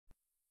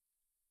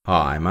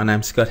Hi, my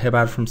name's Scott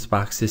Hebbard from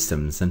Sparx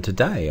Systems, and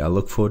today I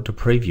look forward to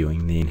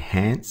previewing the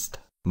enhanced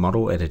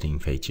model editing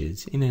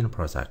features in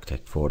Enterprise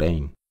Architect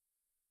 14.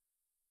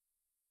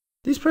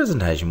 This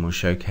presentation will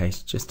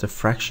showcase just a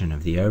fraction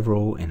of the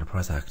overall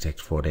Enterprise Architect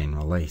 14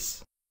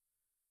 release.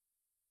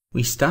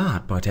 We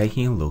start by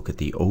taking a look at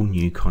the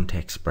all-new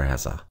context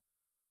browser,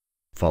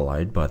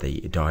 followed by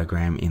the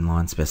Diagram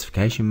Inline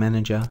Specification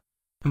Manager,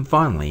 and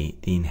finally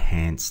the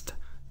enhanced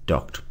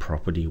docked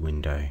property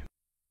window.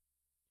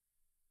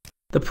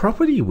 The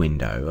property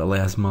window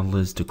allows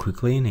modelers to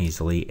quickly and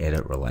easily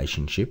edit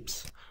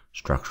relationships,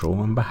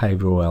 structural and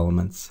behavioral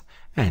elements,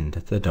 and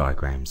the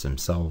diagrams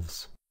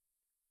themselves.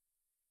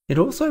 It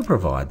also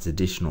provides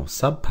additional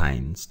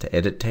subpanes to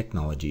edit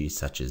technologies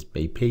such as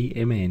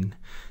BPMN,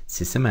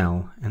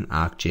 SysML, and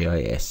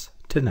ArcGIS,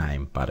 to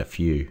name but a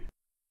few.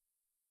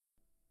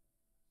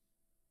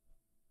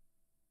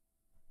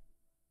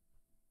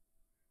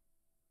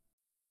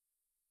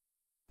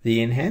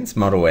 The enhanced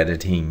model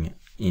editing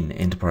in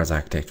Enterprise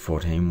Architect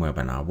 14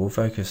 webinar will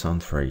focus on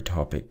three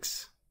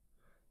topics: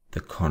 the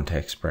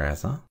context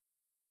browser,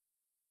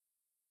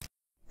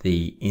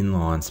 the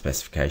inline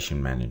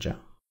specification manager,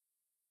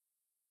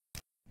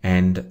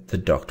 and the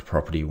docked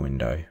property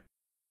window.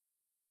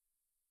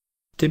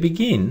 To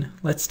begin,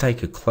 let's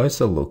take a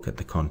closer look at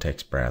the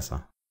context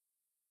browser.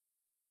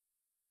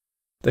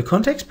 The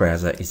context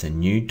browser is a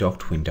new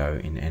docked window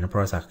in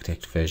Enterprise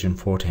Architect version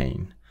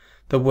 14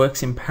 that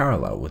works in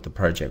parallel with the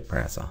project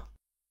browser.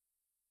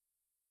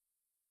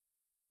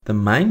 The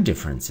main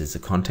difference is the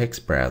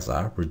context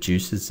browser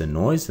reduces the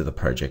noise of the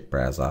project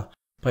browser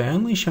by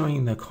only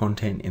showing the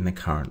content in the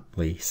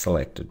currently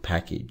selected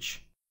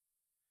package.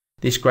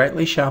 This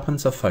greatly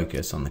sharpens the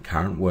focus on the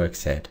current work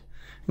set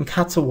and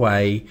cuts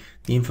away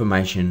the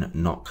information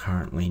not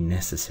currently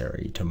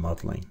necessary to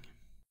modeling.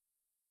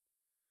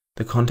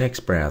 The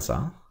context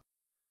browser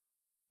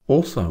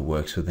also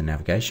works with the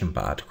navigation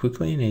bar to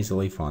quickly and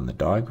easily find the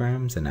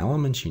diagrams and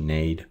elements you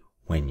need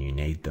when you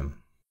need them.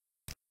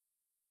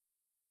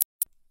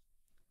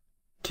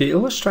 To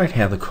illustrate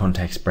how the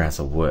context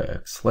browser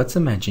works, let's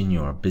imagine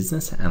you're a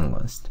business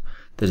analyst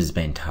that has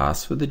been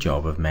tasked with the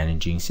job of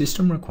managing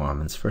system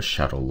requirements for a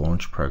shuttle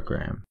launch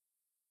program.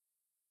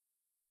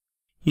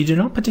 You do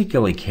not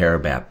particularly care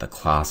about the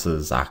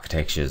classes,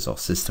 architectures, or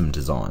system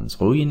designs.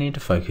 All you need to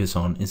focus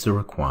on is the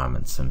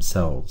requirements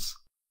themselves.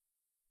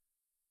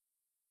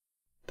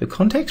 The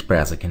context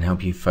browser can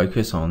help you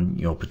focus on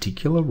your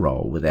particular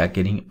role without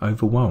getting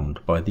overwhelmed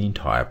by the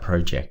entire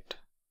project.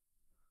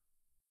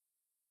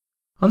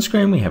 On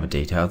screen we have a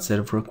detailed set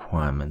of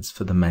requirements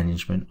for the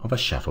management of a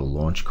shuttle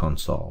launch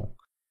console.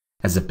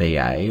 As a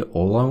BA,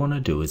 all I want to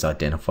do is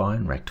identify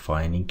and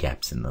rectify any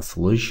gaps in the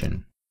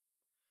solution.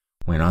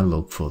 When I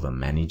look for the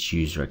Manage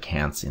User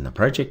Accounts in the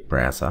project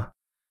browser,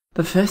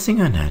 the first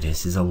thing I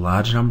notice is a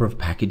large number of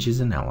packages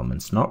and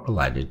elements not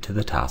related to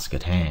the task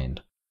at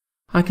hand.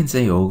 I can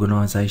see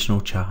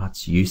organizational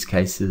charts, use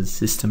cases,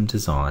 system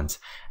designs,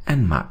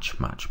 and much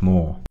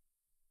more.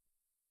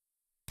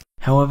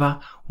 However,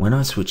 when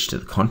I switch to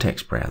the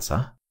context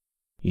browser,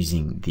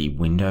 using the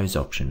Windows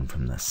option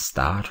from the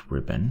Start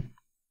ribbon,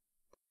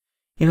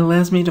 it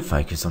allows me to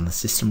focus on the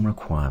system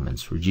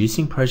requirements,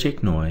 reducing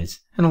project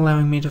noise and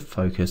allowing me to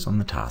focus on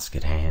the task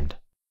at hand.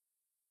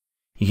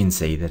 You can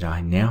see that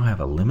I now have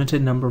a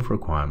limited number of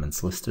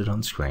requirements listed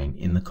on screen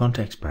in the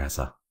context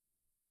browser.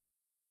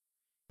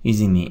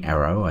 Using the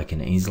arrow, I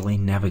can easily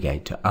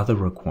navigate to other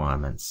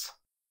requirements.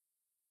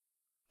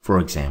 For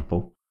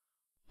example,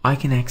 I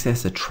can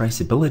access a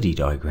traceability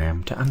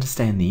diagram to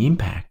understand the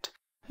impact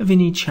of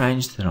any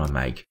change that I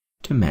make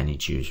to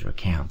manage user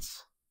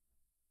accounts.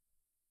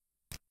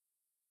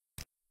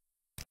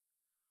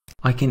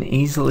 I can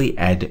easily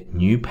add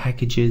new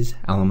packages,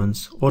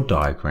 elements, or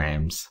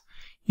diagrams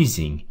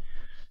using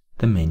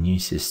the menu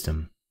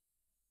system.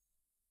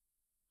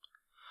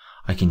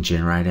 I can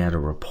generate out a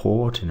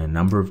report in a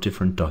number of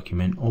different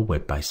document or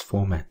web-based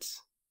formats.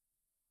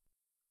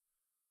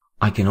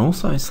 I can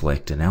also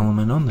select an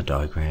element on the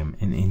diagram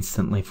and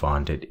instantly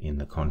find it in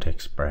the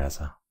context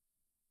browser.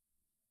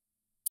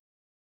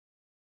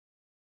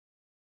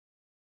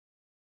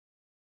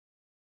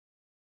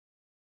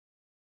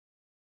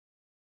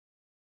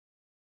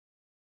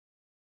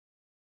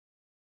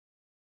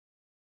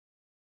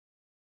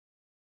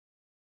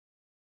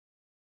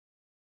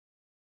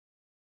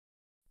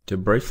 To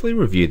briefly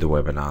review the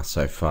webinar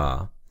so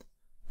far,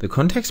 the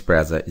context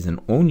browser is an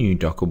all-new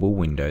dockable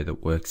window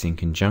that works in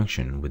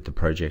conjunction with the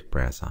project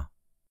browser.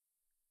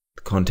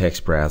 The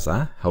context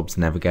browser helps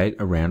navigate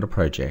around a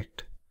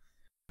project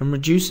and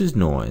reduces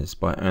noise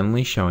by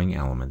only showing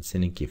elements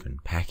in a given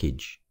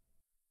package.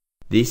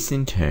 This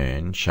in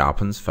turn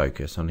sharpens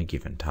focus on a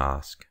given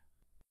task.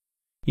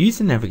 Use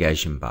the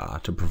navigation bar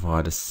to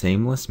provide a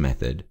seamless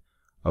method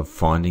of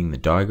finding the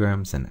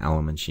diagrams and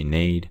elements you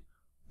need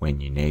when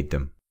you need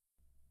them.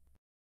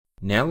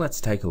 Now let's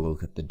take a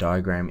look at the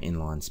Diagram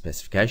Inline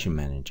Specification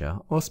Manager,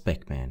 or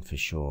SpecMan for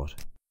short.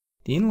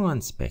 The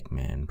Inline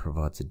SpecMan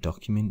provides a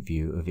document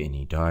view of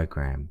any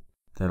diagram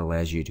that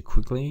allows you to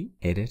quickly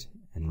edit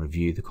and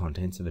review the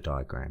contents of a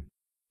diagram.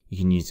 You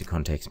can use the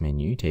context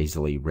menu to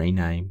easily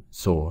rename,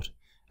 sort,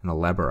 and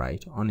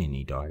elaborate on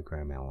any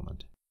diagram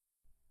element.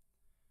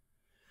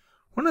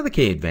 One of the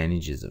key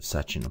advantages of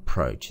such an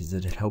approach is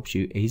that it helps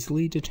you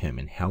easily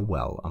determine how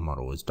well a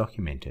model is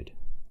documented.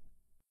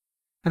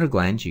 At a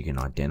glance, you can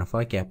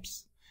identify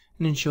gaps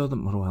and ensure that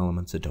model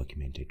elements are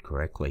documented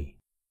correctly.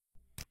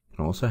 It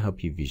can also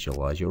help you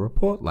visualize your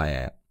report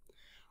layout,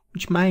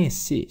 which may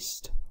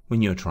assist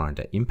when you're trying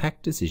to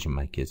impact decision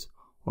makers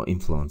or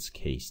influence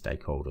key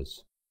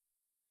stakeholders.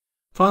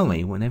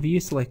 Finally, whenever you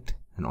select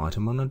an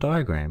item on a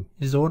diagram,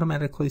 it is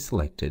automatically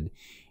selected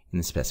in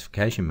the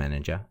Specification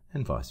Manager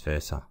and vice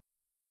versa.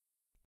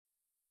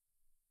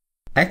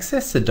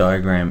 Access the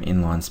Diagram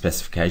Inline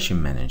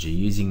Specification Manager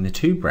using the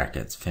two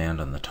brackets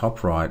found on the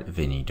top right of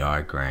any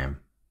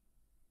diagram.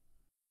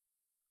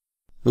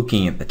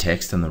 Looking at the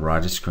text on the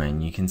right of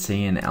screen, you can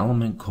see an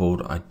element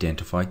called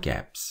Identify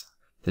Gaps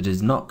that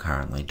is not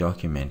currently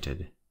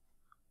documented.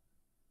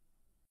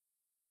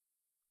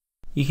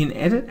 You can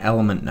edit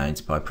element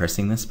notes by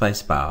pressing the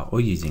spacebar or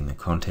using the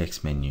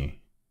context menu.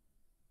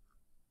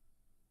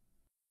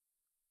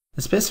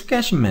 The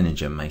Specification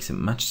Manager makes it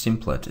much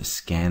simpler to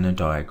scan a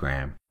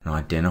diagram and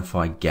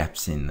identify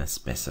gaps in the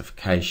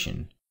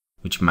specification,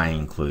 which may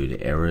include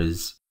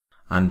errors,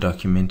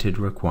 undocumented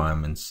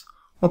requirements,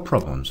 or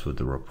problems with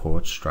the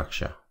report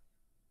structure.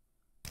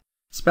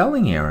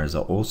 Spelling errors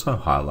are also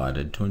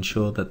highlighted to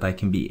ensure that they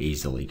can be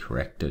easily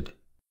corrected.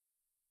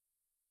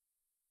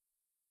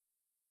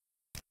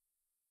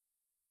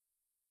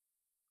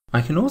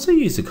 I can also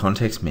use the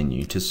context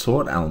menu to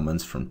sort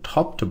elements from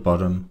top to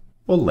bottom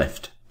or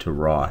left to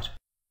right.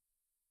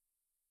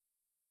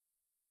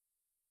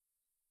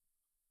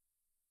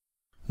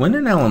 When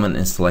an element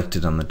is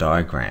selected on the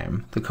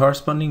diagram, the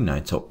corresponding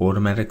notes are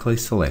automatically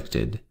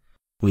selected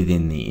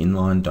within the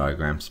Inline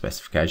Diagram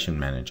Specification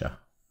Manager.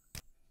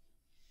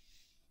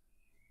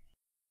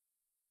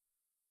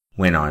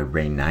 When I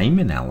rename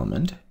an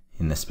element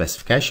in the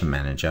Specification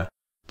Manager,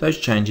 those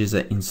changes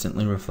are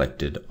instantly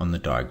reflected on the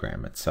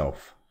diagram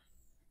itself.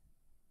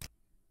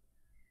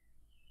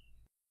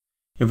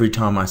 Every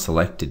time I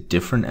select a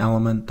different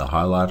element, the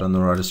highlight on the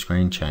right of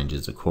screen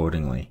changes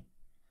accordingly.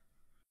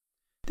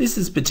 This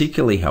is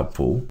particularly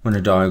helpful when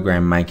a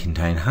diagram may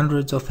contain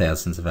hundreds or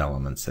thousands of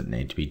elements that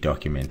need to be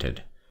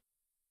documented.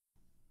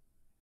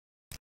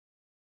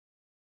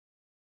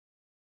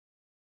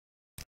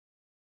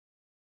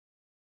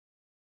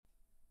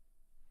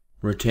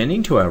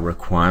 Returning to our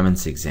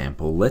requirements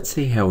example, let's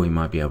see how we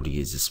might be able to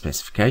use the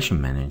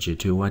Specification Manager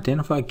to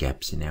identify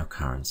gaps in our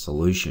current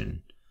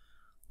solution.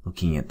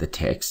 Looking at the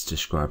text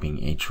describing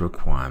each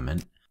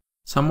requirement,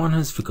 someone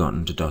has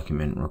forgotten to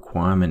document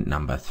requirement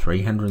number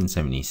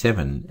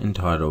 377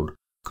 entitled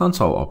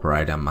Console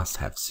Operator Must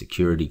Have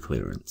Security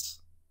Clearance.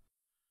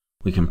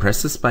 We can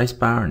press the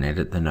spacebar and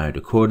edit the note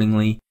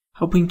accordingly,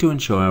 helping to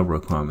ensure our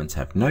requirements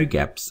have no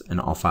gaps and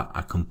offer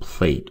a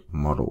complete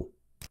model.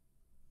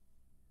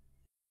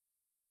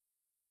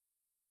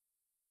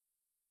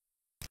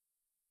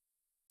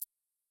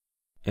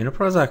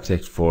 Enterprise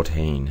Architect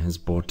 14 has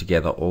brought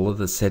together all of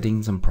the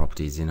settings and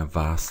properties in a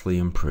vastly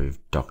improved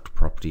Docked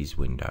Properties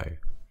window.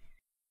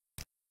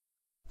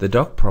 The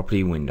Docked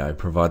Property window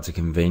provides a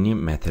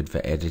convenient method for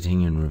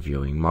editing and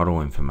reviewing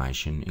model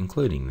information,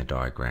 including the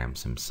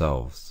diagrams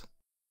themselves.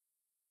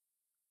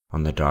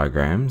 On the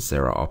diagrams,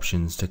 there are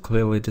options to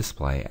clearly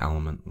display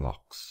element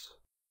locks.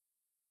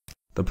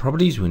 The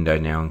Properties window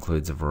now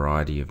includes a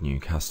variety of new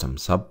custom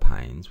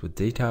subpanes with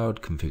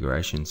detailed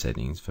configuration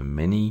settings for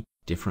many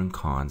different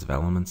kinds of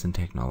elements and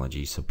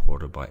technologies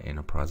supported by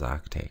Enterprise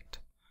Architect.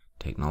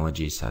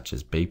 Technologies such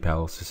as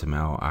BPEL,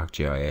 SysML,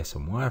 ArcGIS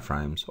and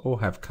wireframes all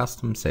have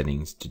custom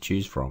settings to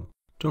choose from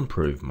to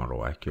improve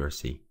model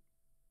accuracy.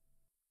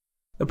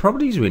 The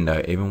Properties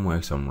window even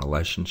works on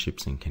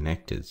relationships and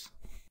connectors.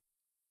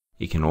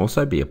 It can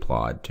also be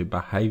applied to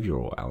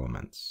behavioral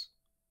elements.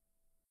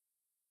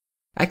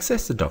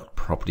 Access the Docked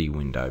Property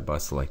window by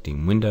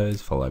selecting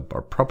Windows followed by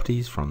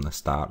Properties from the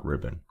Start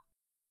ribbon.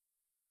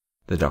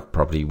 The Docked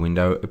Property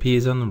window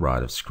appears on the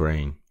right of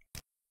screen.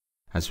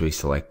 As we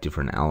select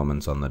different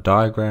elements on the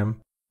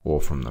diagram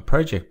or from the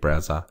project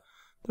browser,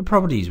 the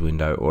Properties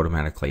window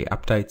automatically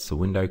updates the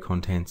window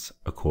contents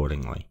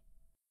accordingly.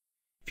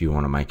 If you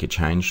want to make a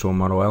change to a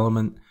model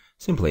element,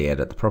 simply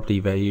edit the property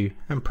value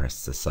and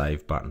press the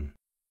Save button.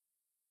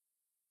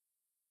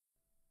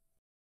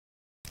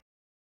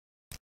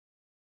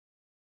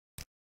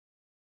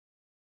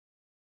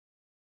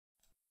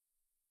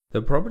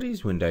 The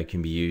Properties window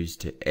can be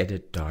used to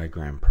edit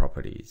diagram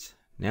properties.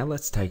 Now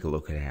let's take a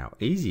look at how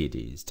easy it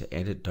is to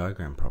edit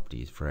diagram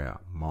properties for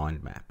our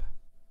mind map.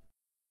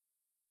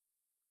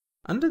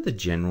 Under the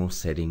General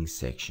Settings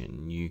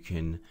section, you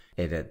can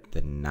edit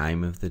the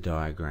name of the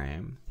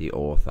diagram, the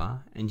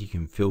author, and you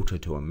can filter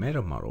to a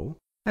meta model,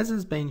 as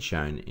has been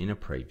shown in a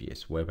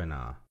previous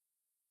webinar.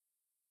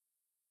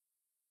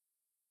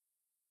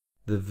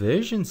 The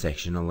Version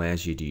section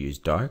allows you to use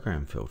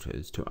diagram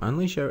filters to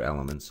only show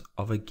elements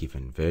of a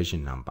given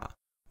version number,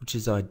 which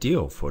is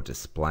ideal for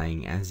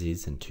displaying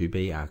as-is and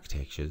to-be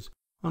architectures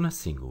on a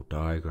single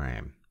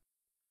diagram.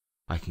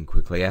 I can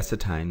quickly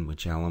ascertain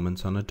which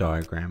elements on a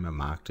diagram are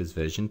marked as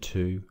version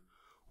 2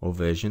 or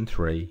version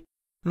 3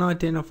 and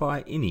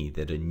identify any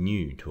that are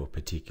new to a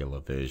particular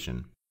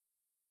version.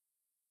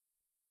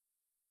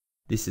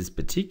 This is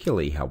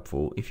particularly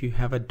helpful if you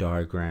have a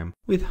diagram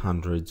with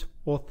hundreds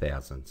or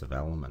thousands of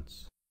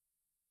elements.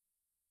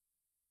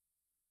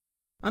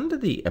 Under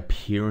the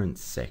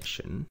Appearance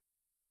section,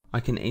 I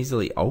can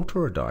easily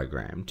alter a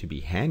diagram to be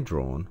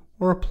hand-drawn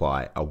or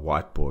apply a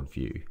whiteboard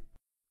view.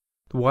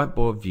 The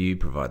whiteboard view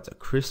provides a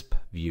crisp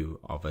view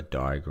of a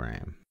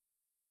diagram.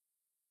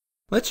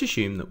 Let's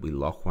assume that we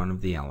lock one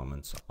of the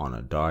elements on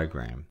a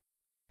diagram.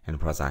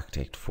 Enterprise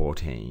Architect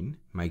 14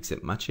 makes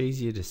it much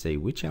easier to see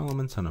which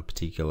elements on a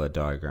particular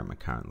diagram are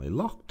currently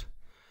locked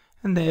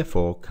and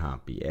therefore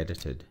can't be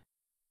edited.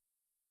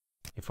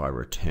 If I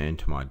return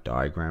to my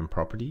diagram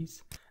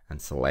properties and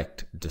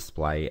select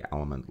Display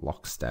Element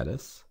Lock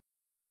Status,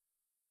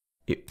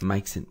 it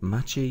makes it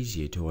much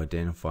easier to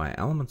identify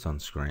elements on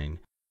screen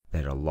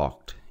that are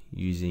locked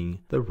using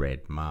the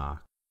red mark.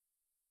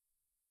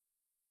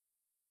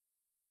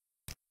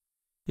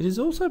 It is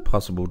also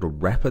possible to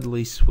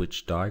rapidly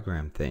switch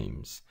diagram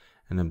themes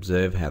and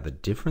observe how the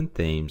different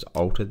themes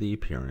alter the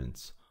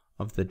appearance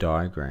of the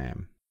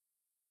diagram.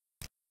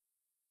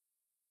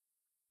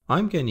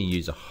 I'm going to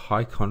use a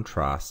high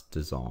contrast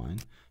design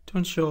to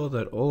ensure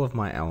that all of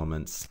my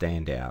elements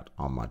stand out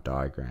on my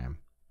diagram.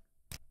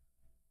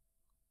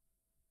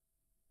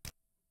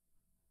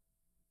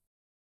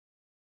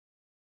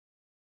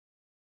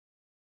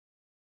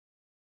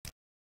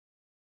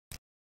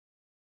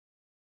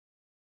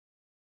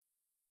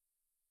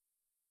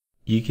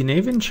 You can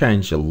even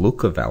change the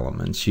look of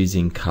elements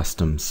using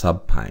custom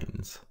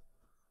subpanes,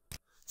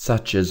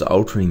 such as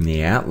altering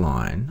the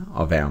outline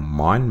of our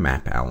mind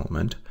map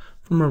element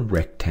from a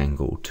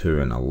rectangle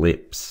to an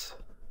ellipse.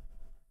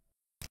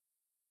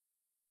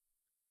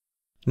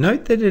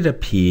 Note that it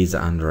appears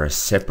under a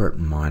separate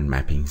mind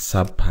mapping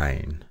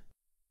subpane.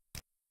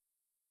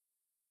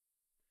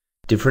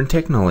 Different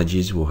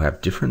technologies will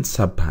have different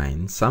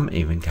subpanes, some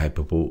even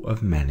capable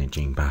of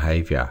managing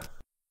behavior.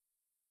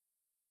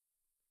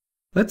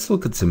 Let's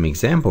look at some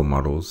example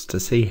models to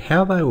see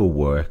how they will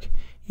work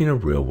in a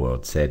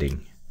real-world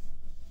setting.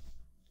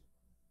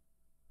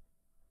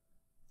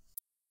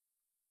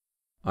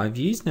 I've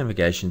used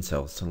navigation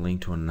cells to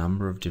link to a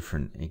number of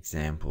different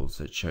examples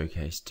that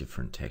showcase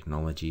different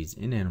technologies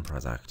in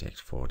Enterprise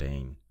Architect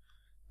 14.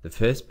 The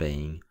first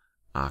being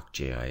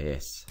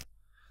ArcGIS.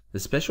 The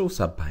special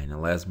subpane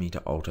allows me to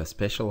alter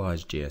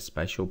specialized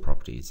geospatial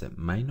properties that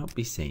may not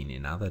be seen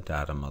in other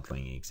data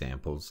modeling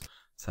examples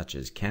such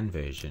as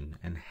CanVersion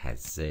and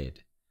HasZ.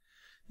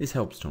 This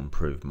helps to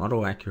improve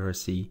model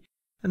accuracy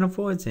and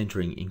avoids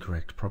entering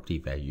incorrect property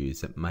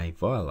values that may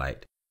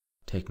violate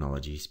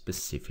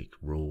technology-specific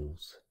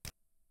rules.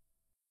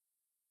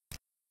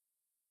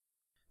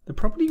 The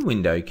property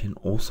window can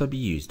also be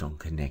used on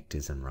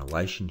connectors and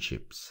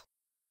relationships,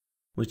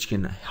 which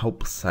can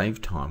help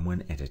save time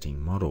when editing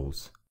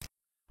models.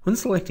 When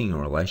selecting a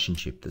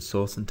relationship, the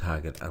source and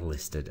target are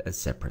listed as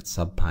separate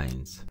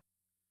subpanes.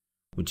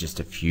 With just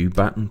a few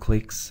button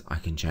clicks, I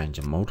can change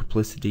a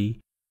multiplicity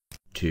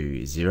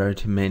to 0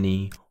 to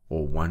many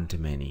or 1 to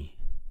many.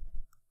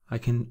 I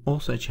can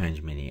also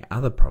change many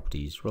other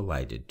properties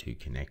related to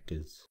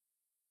connectors.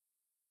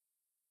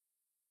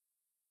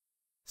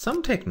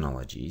 Some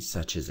technologies,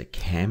 such as a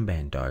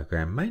Kanban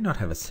diagram, may not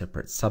have a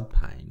separate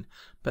subpane,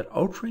 but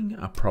altering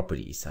a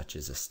property such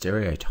as a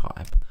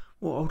stereotype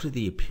will alter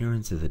the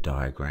appearance of the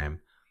diagram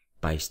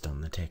based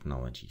on the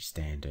technology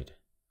standard.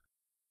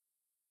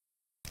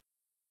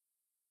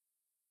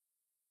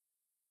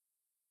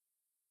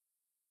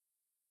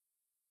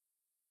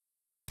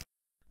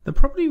 The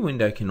property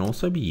window can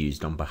also be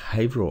used on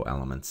behavioral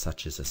elements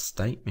such as a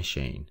state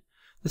machine.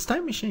 The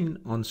state machine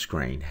on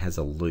screen has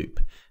a loop,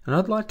 and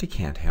I'd like to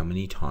count how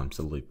many times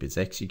the loop is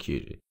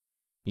executed.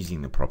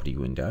 Using the property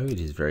window, it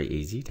is very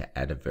easy to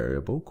add a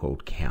variable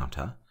called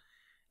counter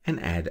and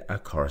add a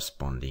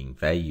corresponding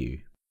value.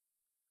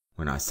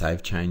 When I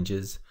save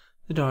changes,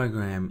 the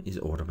diagram is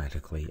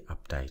automatically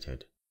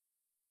updated.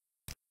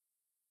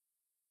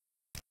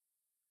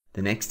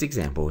 The next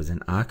example is an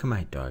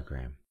Archimate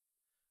diagram.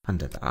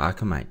 Under the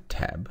Archimate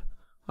tab,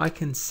 I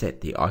can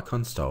set the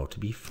icon style to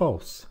be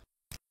false,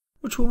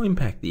 which will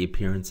impact the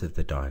appearance of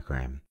the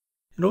diagram.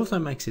 It also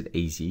makes it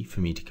easy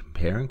for me to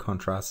compare and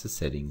contrast the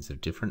settings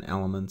of different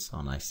elements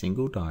on a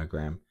single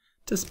diagram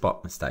to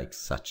spot mistakes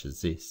such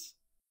as this.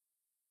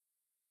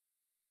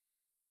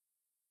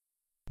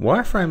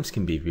 Wireframes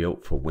can be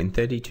built for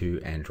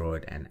Win32,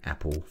 Android and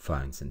Apple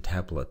phones and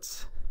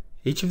tablets.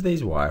 Each of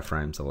these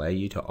wireframes allow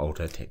you to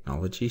alter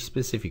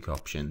technology-specific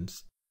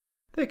options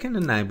that can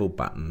enable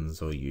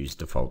buttons or use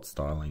default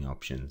styling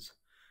options.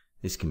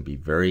 This can be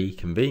very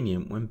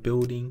convenient when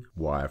building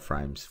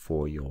wireframes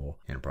for your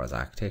Enterprise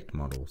Architect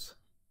models.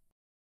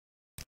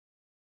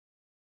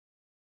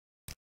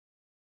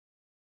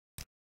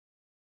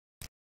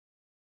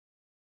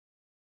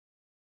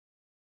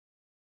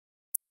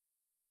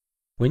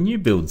 When you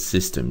build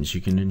systems, you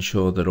can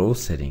ensure that all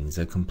settings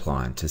are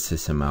compliant to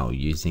SysML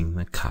using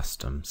the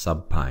custom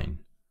subpane.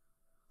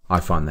 I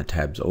find the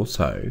tabs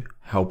also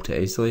help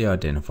to easily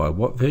identify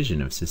what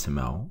version of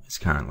SysML is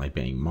currently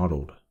being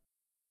modeled.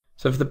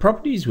 So for the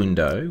properties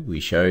window, we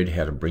showed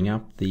how to bring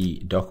up the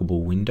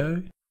dockable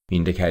window. We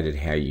indicated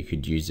how you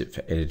could use it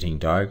for editing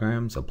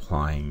diagrams,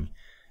 applying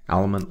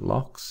element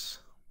locks.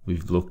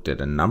 We've looked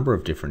at a number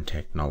of different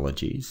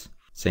technologies,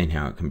 seen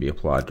how it can be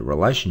applied to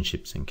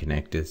relationships and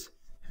connectors,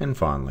 and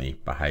finally,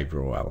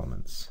 behavioral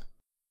elements.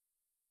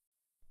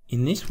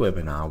 In this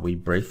webinar, we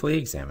briefly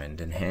examined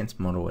enhanced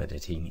model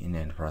editing in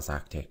Enterprise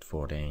Architect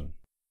 14.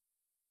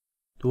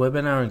 The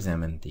webinar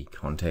examined the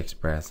context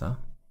browser,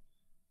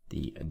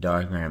 the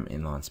Diagram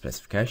Inline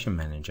Specification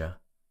Manager,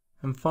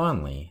 and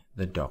finally,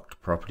 the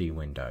docked property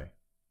window.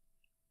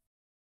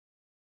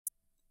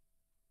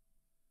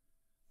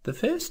 The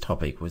first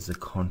topic was the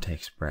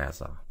context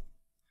browser.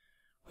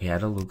 We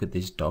had a look at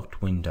this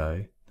docked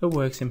window that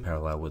works in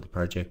parallel with the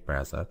project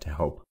browser to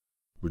help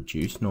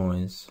reduce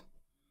noise,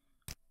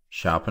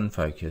 sharpen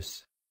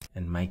focus,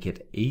 and make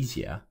it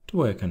easier to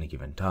work on a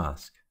given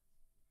task.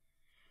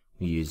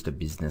 We used a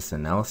business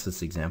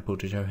analysis example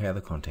to show how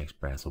the context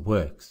browser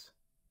works.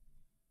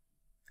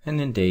 And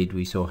indeed,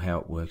 we saw how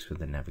it works with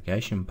the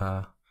navigation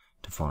bar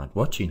to find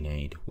what you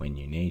need when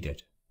you need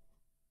it.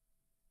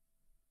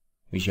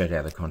 We showed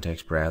how the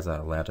context browser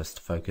allowed us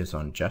to focus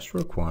on just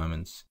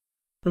requirements,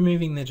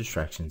 removing the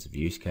distractions of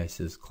use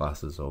cases,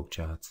 classes, org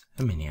charts,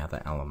 and many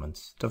other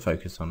elements to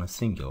focus on a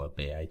singular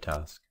BA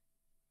task.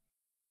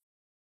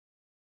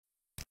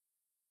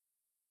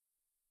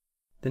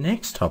 The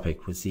next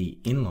topic was the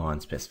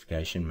Inline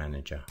Specification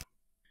Manager.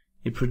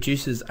 It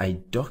produces a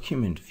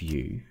document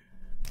view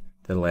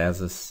that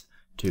allows us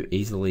to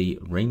easily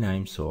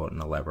rename, sort,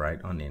 and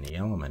elaborate on any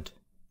element.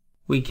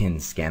 We can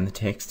scan the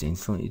text,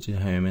 instantly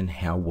determine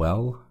how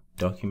well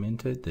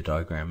documented the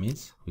diagram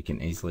is. We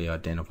can easily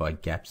identify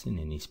gaps in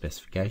any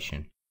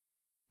specification.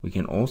 We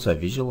can also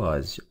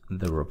visualize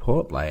the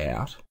report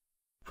layout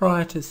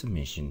prior to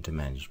submission to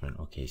management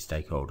or key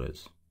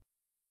stakeholders.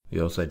 We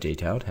also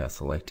detailed how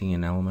selecting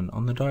an element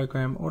on the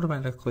diagram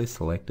automatically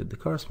selected the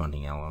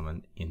corresponding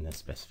element in the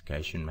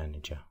Specification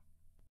Manager.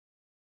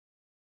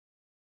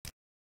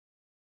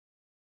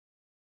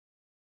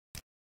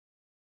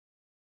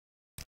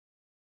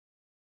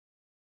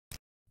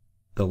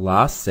 The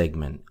last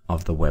segment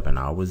of the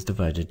webinar was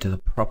devoted to the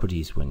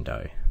Properties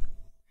window.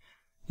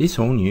 This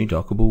all-new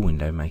dockable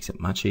window makes it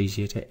much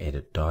easier to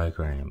edit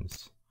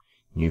diagrams.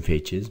 New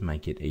features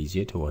make it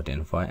easier to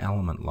identify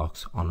element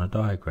locks on a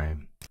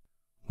diagram.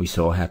 We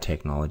saw how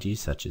technologies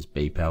such as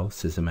BPEL,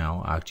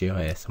 SysML,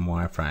 ArcGIS and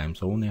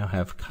wireframes all now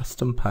have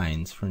custom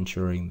panes for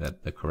ensuring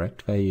that the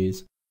correct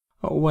values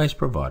are always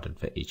provided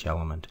for each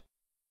element.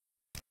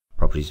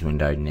 Properties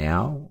window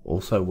now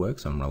also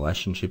works on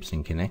relationships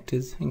and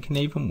connectors and can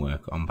even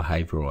work on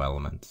behavioral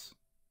elements.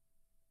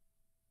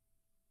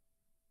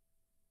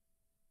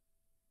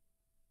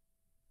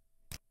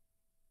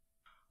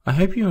 I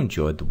hope you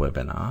enjoyed the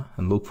webinar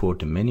and look forward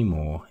to many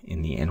more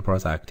in the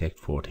Enterprise Architect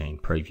 14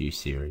 preview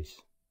series.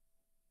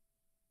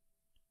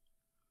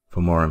 For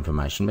more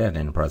information about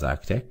Enterprise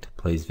Architect,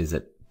 please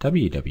visit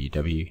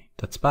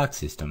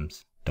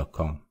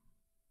www.sparxsystems.com.